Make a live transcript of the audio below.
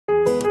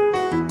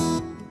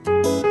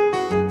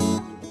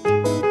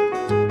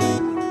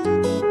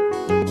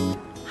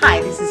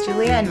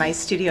in my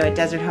studio at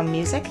Desert Home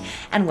Music,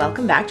 and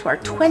welcome back to our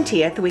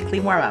 20th weekly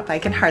warm-up. I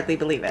can hardly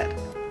believe it.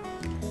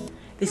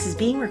 This is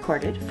being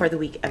recorded for the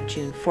week of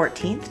June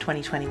 14th,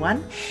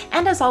 2021,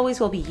 and as always,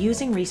 we'll be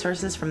using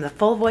resources from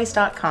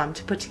thefullvoice.com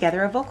to put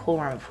together a vocal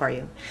warm-up for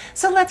you.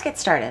 So let's get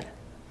started.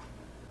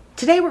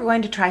 Today we're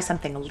going to try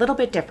something a little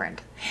bit different.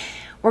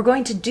 We're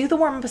going to do the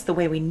warm-ups the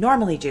way we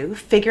normally do,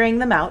 figuring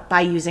them out by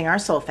using our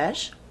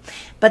solfege,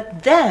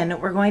 but then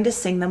we're going to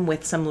sing them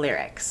with some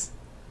lyrics.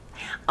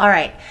 All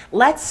right,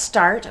 let's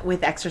start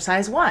with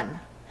exercise 1.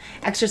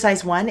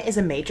 Exercise 1 is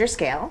a major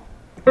scale.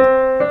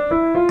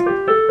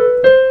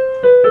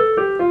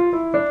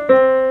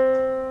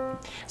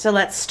 So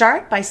let's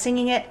start by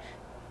singing it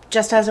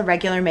just as a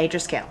regular major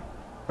scale.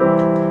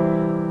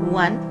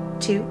 1,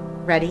 2,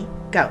 ready,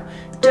 go.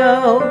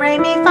 Do, re,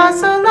 mi, fa,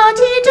 sol, la,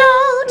 ti,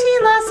 do, ti,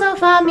 la, sol,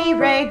 fa, mi,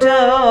 re,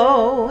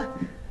 do.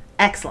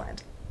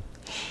 Excellent.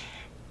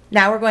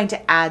 Now we're going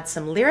to add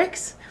some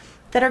lyrics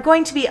that are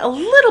going to be a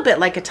little bit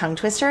like a tongue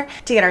twister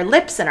to get our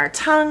lips and our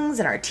tongues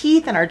and our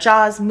teeth and our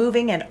jaws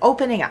moving and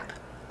opening up.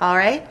 All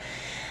right?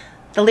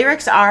 The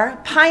lyrics are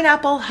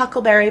pineapple,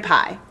 huckleberry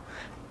pie.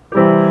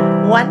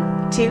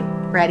 1, 2,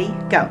 ready,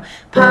 go.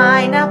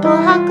 Pineapple,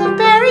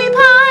 huckleberry,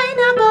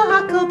 pineapple,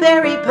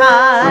 huckleberry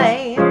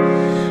pie.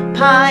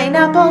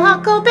 Pineapple,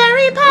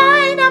 huckleberry,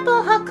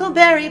 pineapple,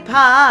 huckleberry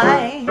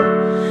pie.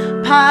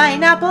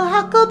 Pineapple,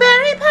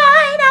 huckleberry,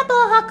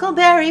 pineapple,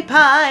 huckleberry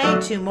pie.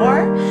 2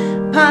 more.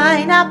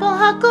 Pineapple,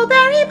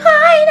 huckleberry,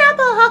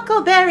 pineapple,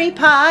 huckleberry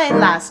pie.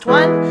 Last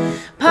one.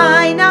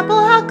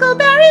 Pineapple,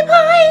 huckleberry,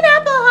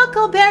 pineapple,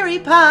 huckleberry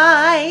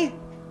pie.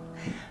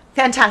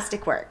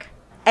 Fantastic work.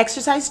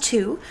 Exercise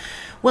 2,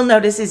 we'll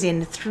notice, is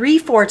in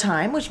 3/4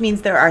 time, which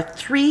means there are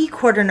 3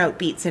 quarter note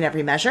beats in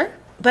every measure,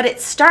 but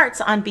it starts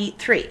on beat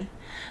 3.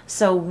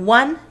 So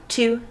 1,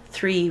 2,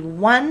 3,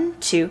 1,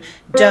 2,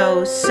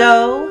 do,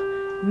 so,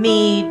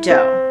 mi,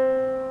 do.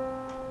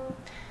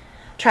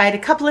 Try it a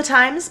couple of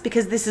times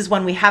because this is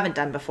one we haven't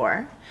done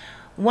before.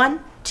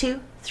 1,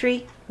 2,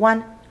 3,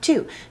 1,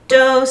 2.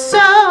 Do,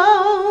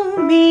 so,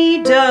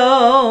 mi,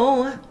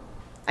 do.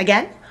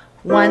 Again.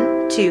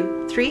 1,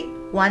 2, 3,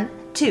 1,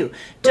 2.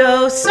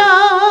 Do,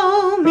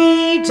 so,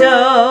 mi,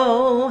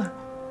 do.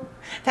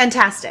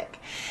 Fantastic.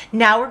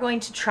 Now we're going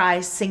to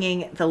try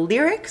singing the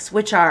lyrics,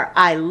 which are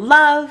I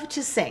love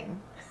to sing.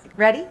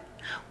 Ready?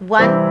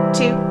 1,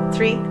 2,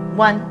 3,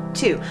 1,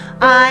 2.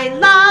 I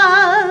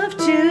love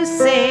to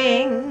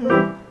sing.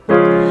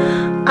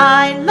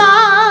 I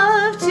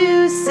love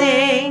to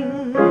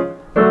sing.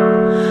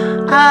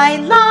 I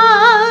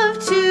love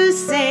to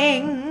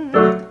sing.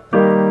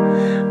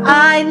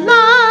 I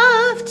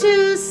love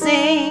to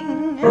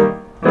sing.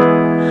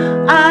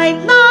 I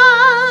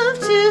love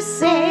to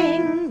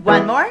sing.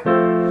 One more.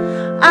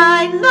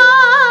 I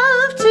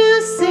love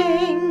to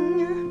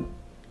sing.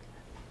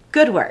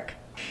 Good work.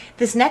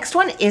 This next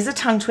one is a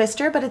tongue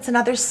twister, but it's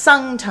another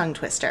sung tongue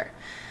twister.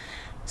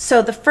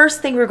 So the first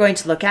thing we're going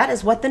to look at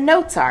is what the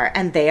notes are,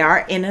 and they are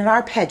in an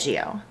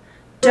arpeggio.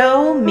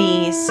 Do,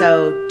 mi,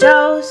 so,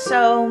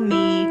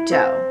 mi,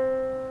 do.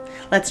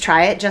 Let's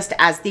try it just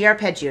as the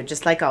arpeggio,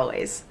 just like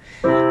always.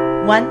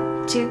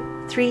 1,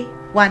 2, 3,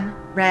 1,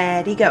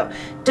 ready, go.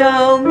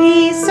 Do,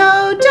 mi,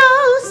 so,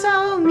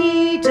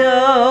 mi,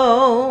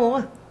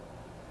 do.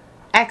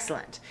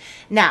 Excellent.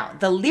 Now,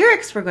 the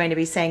lyrics we're going to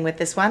be saying with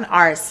this one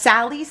are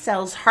Sally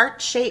sells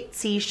heart-shaped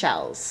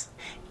seashells.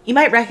 You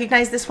might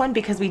recognize this one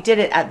because we did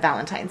it at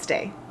Valentine's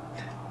Day.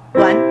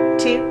 1,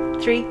 2,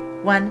 3,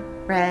 1,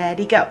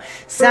 ready, go.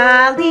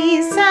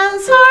 Sally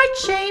sells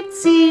heart-shaped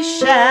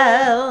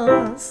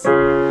seashells.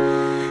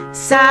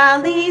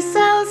 Sally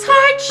sells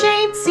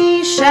heart-shaped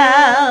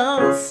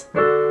seashells.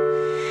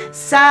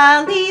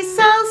 Sally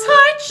sells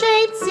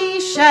heart-shaped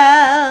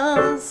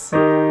seashells.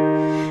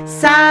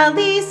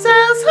 Sally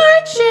sells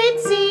heart-shaped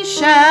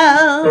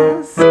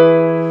seashells.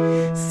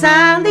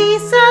 Sally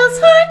sells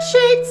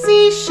heart-shaped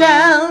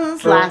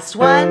seashells. Last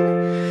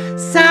one.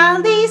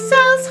 Sally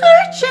sells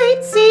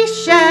heart-shaped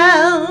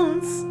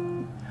seashells.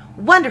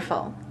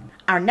 Wonderful.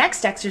 Our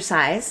next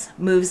exercise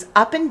moves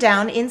up and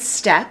down in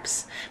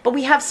steps, but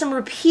we have some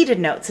repeated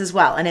notes as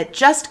well, and it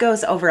just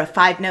goes over a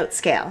 5-note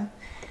scale.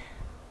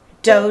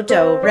 Do,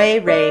 do, re,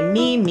 re,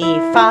 mi, mi,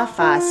 fa,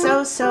 fa,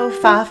 so,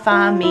 fa,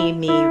 fa, mi,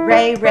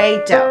 re,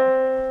 do.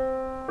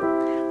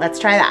 Let's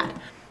try that.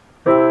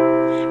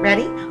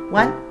 Ready?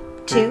 1,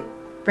 2,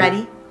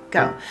 ready,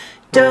 go.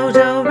 Do,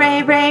 do,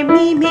 re, re,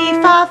 mi,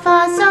 fa,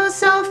 fa,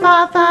 so,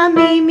 fa, fa,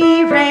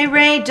 mi,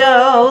 re, do.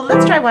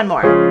 Let's try one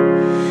more.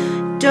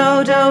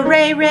 Do, do,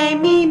 re, re,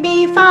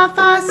 mi, fa,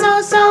 fa,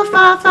 so,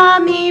 fa, fa,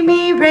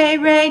 mi,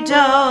 re,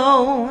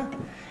 do.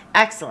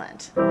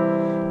 Excellent.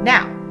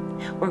 Now,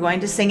 we're going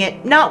to sing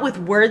it not with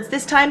words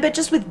this time, but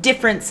just with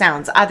different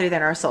sounds other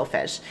than our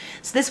solfege.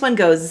 So this one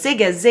goes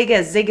zigga,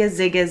 zigga, zigga,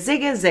 zigga,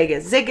 zigga, zigga,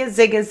 zigga,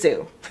 zigga,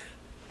 zoo.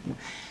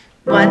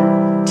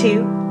 1,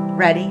 2,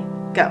 ready,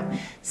 go.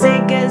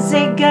 Zigga,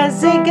 zigga,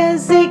 zigga,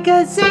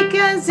 zigga,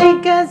 zigga,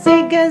 zigga,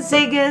 zigga,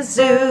 zigga,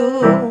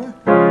 zoo.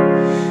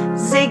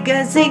 Zigga,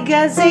 zigga,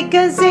 zigga,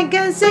 zigga,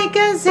 zigga,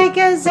 zigga,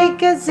 zigga,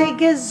 zigga,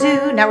 zigga,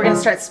 zoo. Now we're going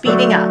to start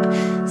speeding up.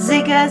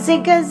 Zigga,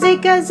 zigga,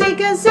 zigga,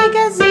 zigga,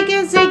 zigga,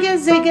 zigga, zigga,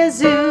 zigga,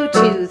 zoo.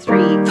 2, 3,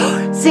 4.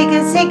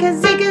 Zigga, zigga,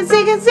 zigga,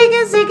 zigga,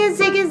 zigga, zigga,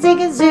 zigga,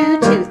 zigga, zoo.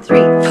 2, 3,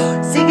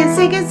 4. Zigga,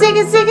 zigga,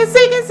 zigga, zigga,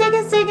 zigga,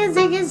 zigga, zigga,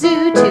 zigga,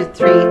 zoo. 2,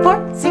 3, 4.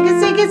 Zigga,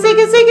 zigga,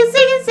 zigga, zigga,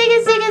 zigga, zigga,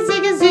 zigga,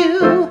 zigga,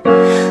 zoo.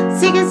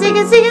 Zigga,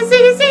 zigga, zigga,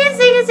 zigga, zigga,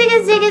 zigga, zigga,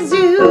 zigga,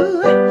 zoo.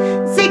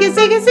 Zigga,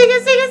 zigga, zigga,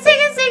 zigga,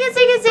 zigga, zigga,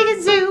 zigga, zigga,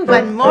 zoo.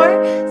 One more.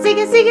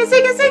 Zigga, zigga,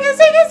 zigga, zigga,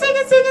 zigga,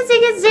 zigga, zigga,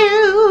 zigga,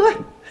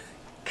 zoo.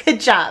 Good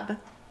job.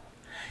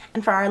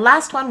 And for our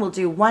last one, we'll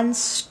do one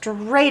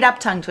straight up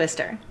tongue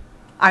twister.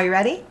 Are you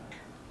ready?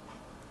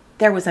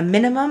 There was a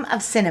minimum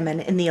of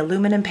cinnamon in the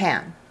aluminum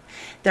pan.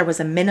 There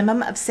was a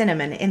minimum of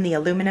cinnamon in the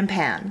aluminum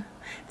pan.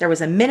 There was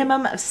a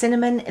minimum of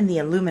cinnamon in the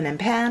aluminum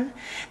pan.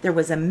 There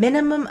was a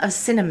minimum of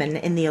cinnamon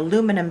in the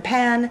aluminum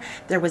pan.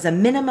 There was a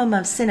minimum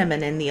of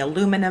cinnamon in the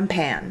aluminum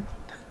pan.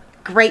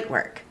 Great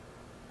work.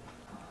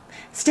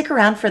 Stick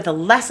around for the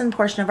lesson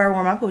portion of our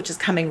warm-up, which is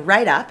coming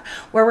right up,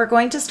 where we're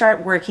going to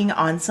start working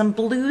on some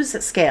blues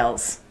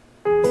scales.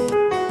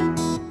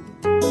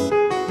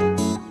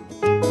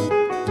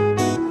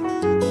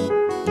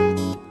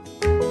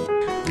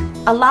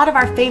 A lot of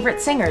our favorite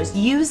singers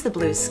use the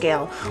blues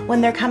scale when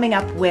they're coming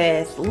up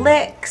with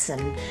licks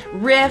and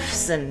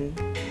riffs and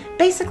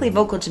basically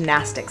vocal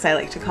gymnastics, I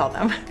like to call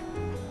them.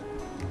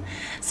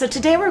 So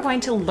today we're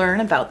going to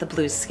learn about the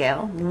blues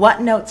scale,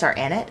 what notes are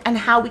in it, and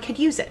how we could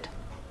use it.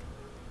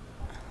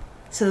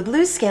 So the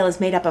blues scale is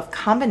made up of a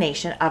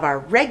combination of our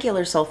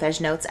regular solfege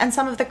notes and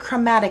some of the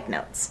chromatic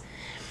notes.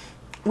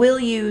 We'll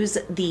use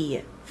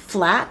the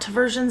flat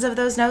versions of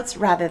those notes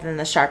rather than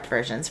the sharp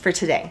versions for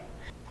today.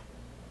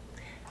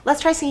 Let's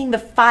try singing the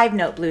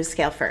 5-note blues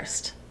scale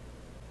first.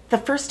 The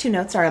first 2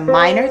 notes are a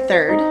minor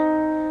third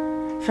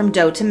from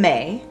Do to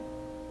Me.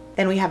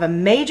 Then we have a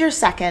major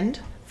second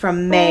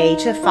from Me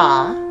to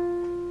Fa.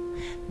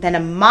 Then a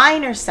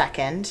minor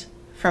second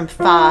from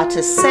Fa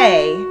to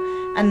Se.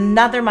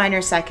 Another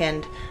minor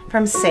second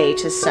from Se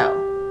to So.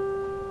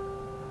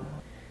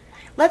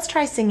 Let's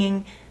try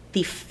singing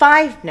the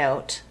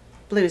 5-note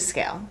blues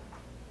scale.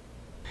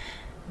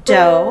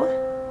 Do,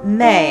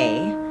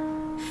 Me,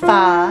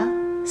 Fa,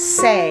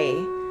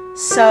 Se,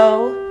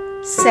 So,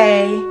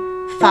 Se,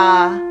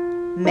 Fa,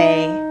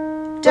 Me,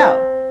 Do.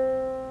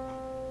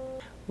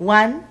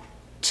 1,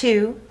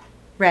 2,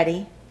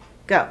 ready,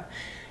 go.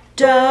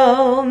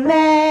 Do,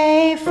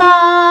 Me,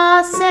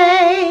 Fa,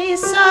 Se,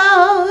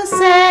 So,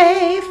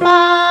 Se,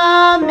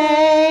 Fa,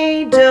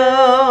 Me,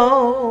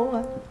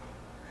 Do.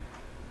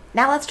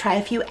 Now let's try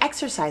a few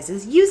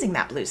exercises using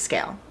that blues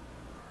scale.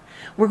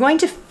 We're going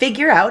to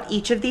figure out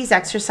each of these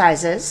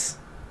exercises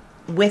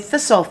with the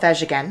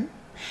solfege again.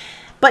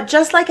 But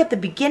just like at the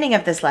beginning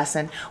of this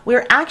lesson,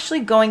 we're actually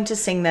going to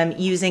sing them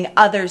using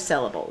other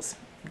syllables.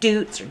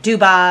 Doots or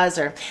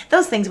doobahs or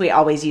those things we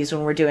always use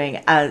when we're doing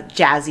a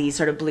jazzy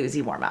sort of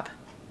bluesy warm-up.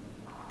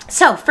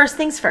 So first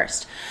things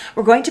first,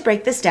 we're going to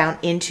break this down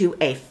into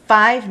a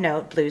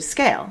 5-note blues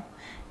scale.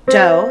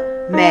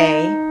 Do,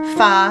 Me,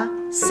 Fa,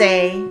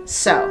 Se,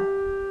 So.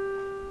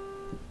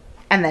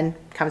 And then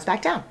comes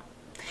back down.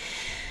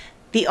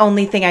 The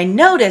only thing I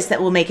noticed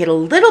that will make it a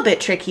little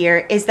bit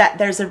trickier is that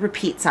there's a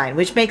repeat sign,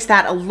 which makes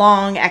that a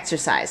long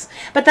exercise.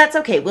 But that's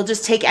okay, we'll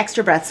just take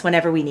extra breaths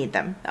whenever we need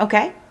them,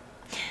 okay?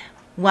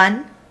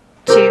 1,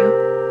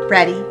 2,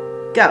 ready,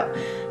 go.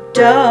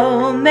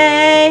 Do,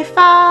 Me,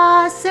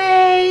 Fa,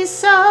 Se,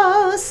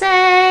 So,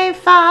 Se,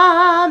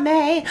 Fa,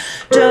 Me.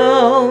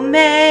 Do,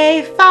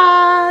 Me,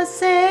 Fa,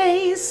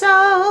 Se,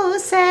 So,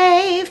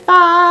 Se,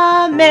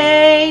 Fa,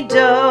 Me,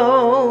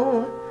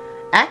 Do.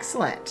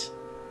 Excellent.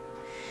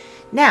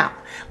 Now,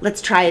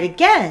 let's try it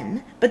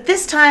again, but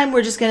this time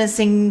we're just going to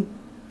sing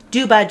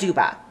dooba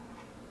dooba.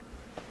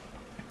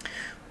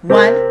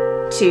 1,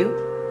 2,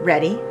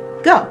 ready,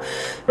 go.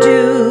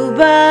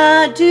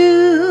 Dooba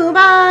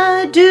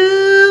dooba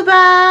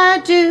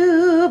dooba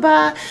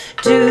dooba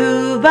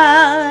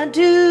dooba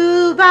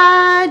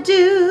dooba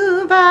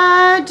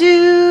dooba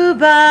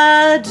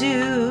dooba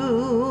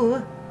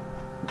doo.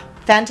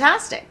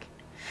 Fantastic.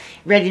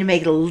 Ready to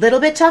make it a little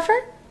bit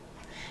tougher?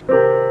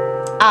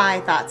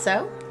 I thought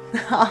so.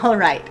 All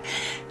right,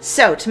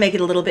 so to make it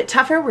a little bit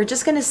tougher, we're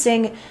just going to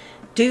sing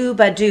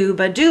dooba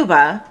dooba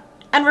dooba,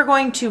 and we're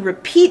going to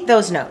repeat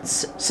those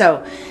notes.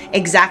 So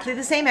exactly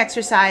the same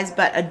exercise,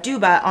 but a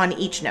dooba on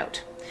each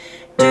note.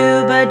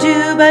 Dooba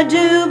dooba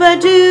dooba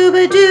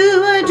dooba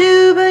dooba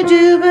dooba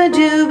dooba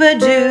dooba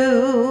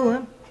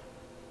doo.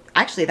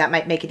 Actually, that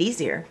might make it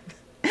easier.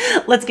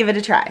 Let's give it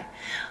a try.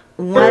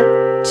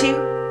 1,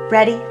 2,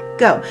 ready,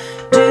 go.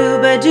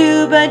 Dooba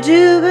dooba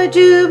dooba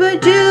dooba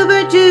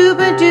dooba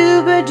dooba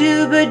dooba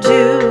dooba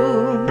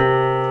doo.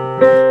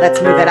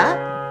 Let's move it up.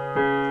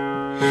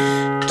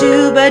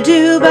 Dooba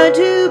dooba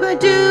dooba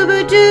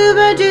dooba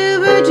dooba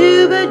dooba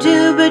dooba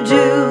dooba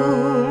doo.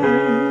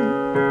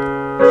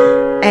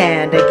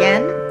 And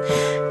again.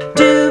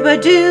 Dooba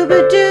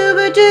dooba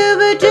dooba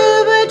dooba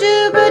dooba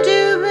dooba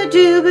dooba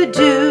dooba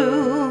doo.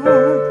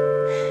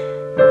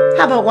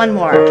 How about one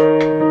more?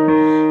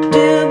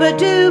 Dooba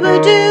dooba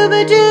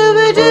dooba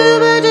dooba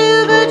dooba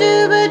dooba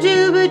dooba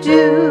dooba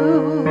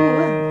doo.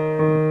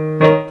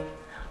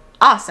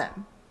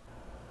 Awesome.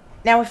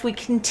 Now if we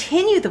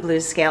continue the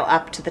blues scale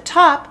up to the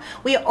top,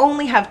 we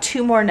only have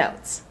 2 more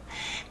notes,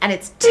 and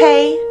it's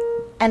te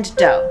and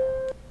do.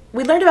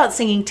 We learned about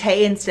singing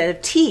te instead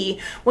of ti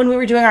when we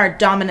were doing our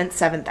dominant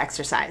 7th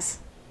exercise.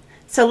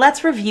 So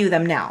let's review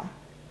them now.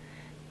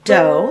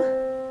 Do,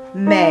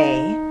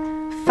 me,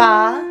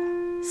 fa,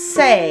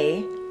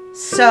 se,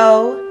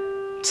 so,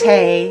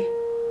 te,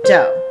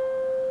 do.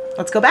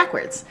 Let's go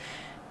backwards.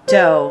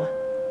 Do,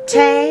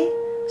 te,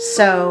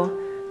 so,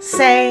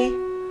 se,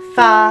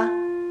 fa,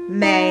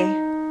 me,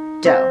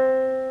 do.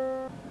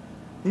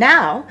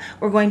 Now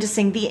we're going to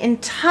sing the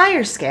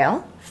entire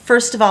scale.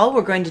 First of all,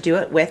 we're going to do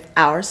it with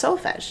our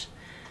solfege.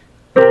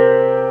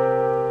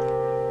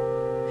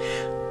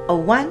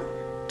 1,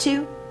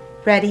 2,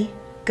 ready,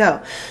 go.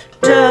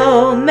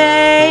 Do,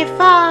 me,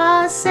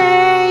 fa,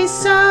 se,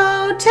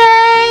 so,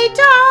 te,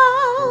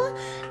 do.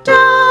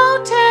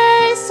 Do,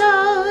 te,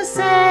 so,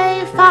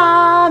 se,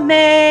 fa,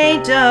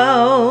 me,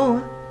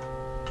 do.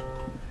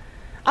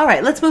 All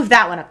right, let's move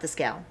that one up the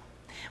scale.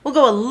 We'll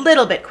go a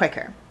little bit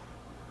quicker.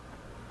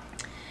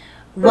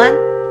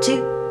 1,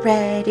 2,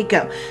 ready,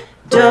 go.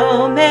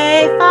 Do,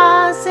 me,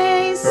 fa,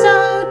 se,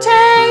 so,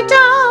 te,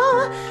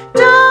 do.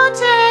 Do,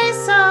 te,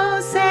 so,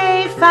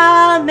 se,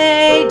 fa,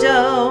 me,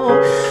 do.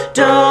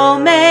 Do,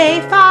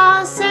 me,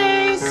 fa,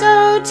 se,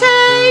 so,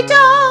 te,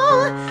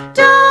 do.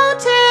 Do,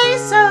 te,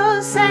 so,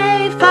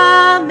 se,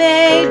 fa,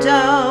 me,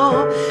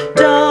 do.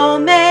 Do,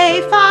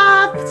 me,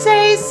 fa,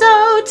 se,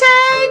 so,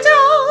 te, do.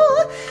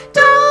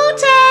 Do,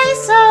 te,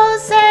 so,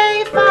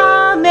 se,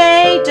 fa,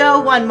 me,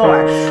 do. One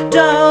more.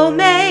 Do,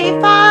 me,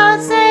 fa,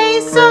 se,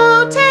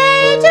 so,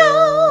 te,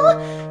 do.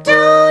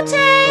 Do,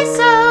 te,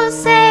 so,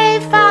 se,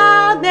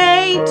 fa,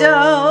 me, do.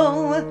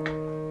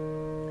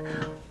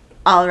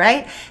 All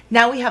right,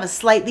 now we have a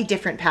slightly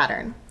different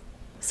pattern.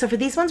 So for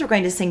these ones, we're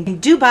going to sing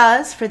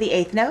doobas for the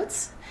 8th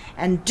notes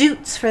and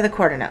doots for the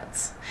quarter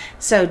notes.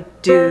 So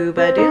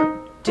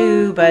dooba-doot,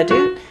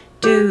 dooba-doot,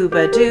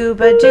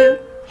 dooba-dooba-doot,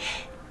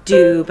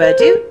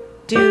 dooba-doot,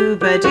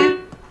 dooba-doot,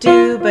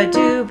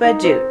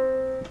 dooba-dooba-doot.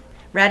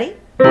 Ready?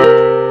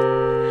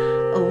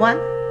 1,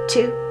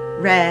 2,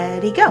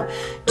 ready, go.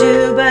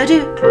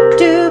 Dooba-doot,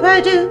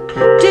 dooba-doot,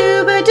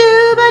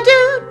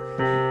 dooba-dooba-doot,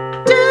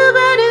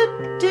 dooba-doot,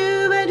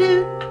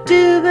 dooba-doot,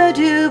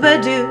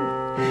 dooba-dooba-doot,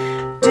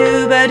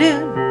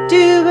 dooba-doot,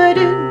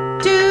 dooba-doot,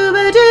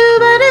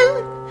 dooba-dooba-doot,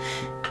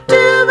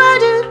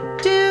 dooba-doot,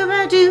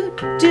 dooba-doot,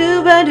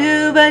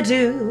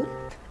 dooba-dooba-doot.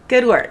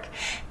 Good work.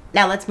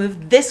 Now let's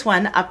move this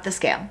one up the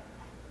scale.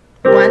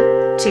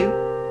 1, 2,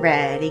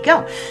 ready,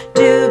 go.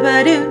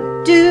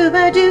 Dooba-doot,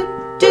 dooba-doot,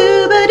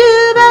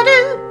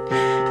 dooba-dooba-doot,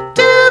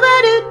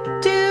 dooba-doot,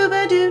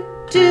 dooba-doot,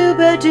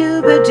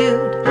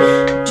 dooba-dooba-doot,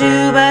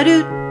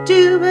 dooba-doot,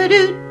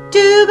 dooba-doot,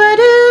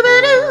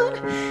 dooba-dooba-doot,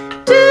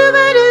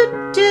 dooba-doot,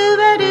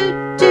 dooba-doot,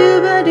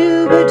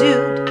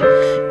 dooba-dooba-doot,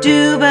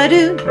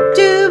 dooba-doot,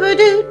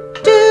 dooba-doot,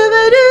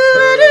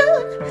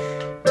 dooba-dooba-doot,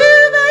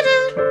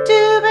 dooba-doot,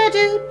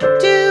 dooba-doot,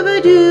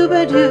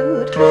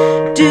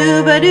 dooba-dooba-doot,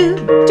 dooba-doot,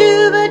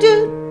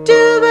 dooba-doot,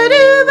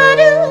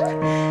 dooba-dooba-doot,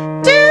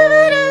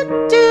 dooba-doot,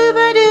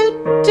 dooba-doot,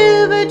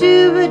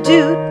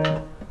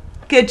 dooba-dooba-doot.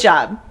 Good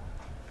job.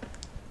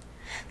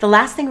 The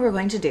last thing we're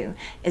going to do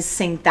is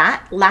sing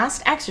that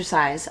last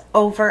exercise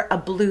over a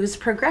blues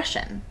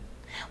progression.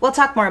 We'll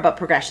talk more about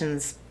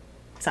progressions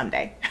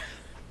someday.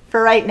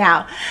 For right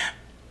now,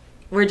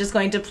 we're just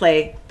going to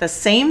play the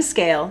same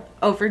scale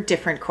over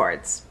different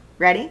chords.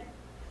 Ready?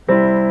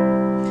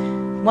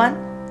 1,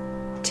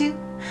 2,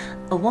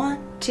 1,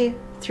 2,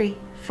 3,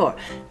 4.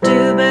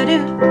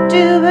 Dooba-doo,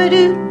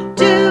 dooba-doo,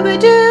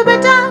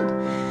 dooba-dooba-doo,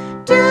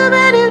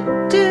 dooba-doo,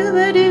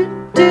 dooba-doo,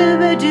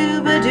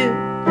 dooba-dooba-doo,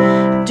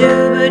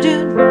 dooba-doo,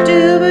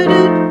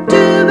 dooba-doo,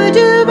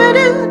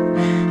 dooba-dooba-doo,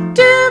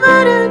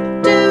 dooba-doo,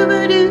 dooba-doo,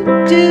 dooba-dooba-doo,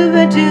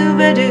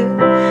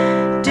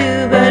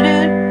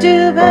 dooba-doo,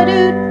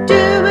 dooba-doo,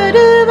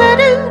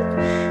 dooba-dooba-doo,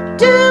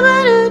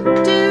 dooba-doo,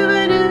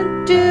 dooba-doo,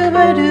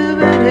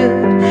 dooba-dooba-doo,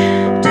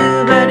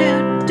 dooba-doo,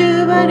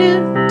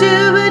 dooba-doo, dooba-dooba-doo,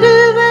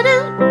 dooba-doo,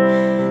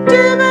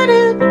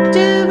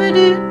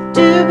 dooba-doo, dooba-dooba-doo, dooba-doo,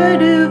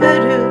 dooba-doo,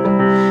 dooba-dooba-doo,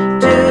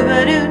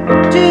 dooba-doo,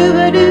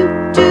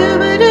 dooba-doo,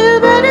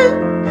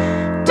 dooba-dooba-doo,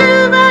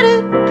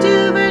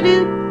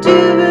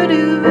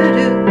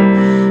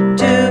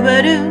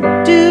 dooba-doo,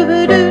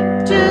 dooba-doo,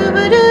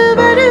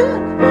 dooba-dooba-doo,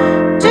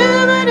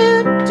 dooba-doo,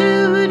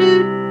 dooba-doo,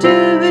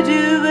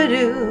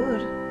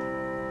 dooba-dooba-doo.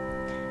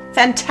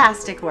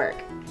 Fantastic work.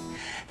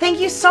 Thank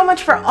you so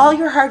much for all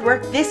your hard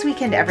work this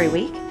week and every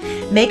week.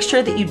 Make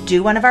sure that you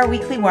do one of our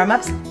weekly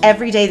warm-ups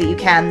every day that you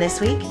can this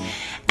week,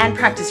 and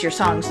practice your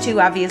songs too,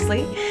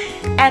 obviously.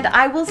 And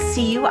I will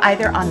see you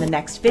either on the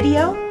next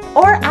video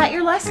or at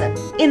your lesson.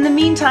 In the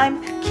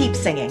meantime, keep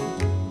singing.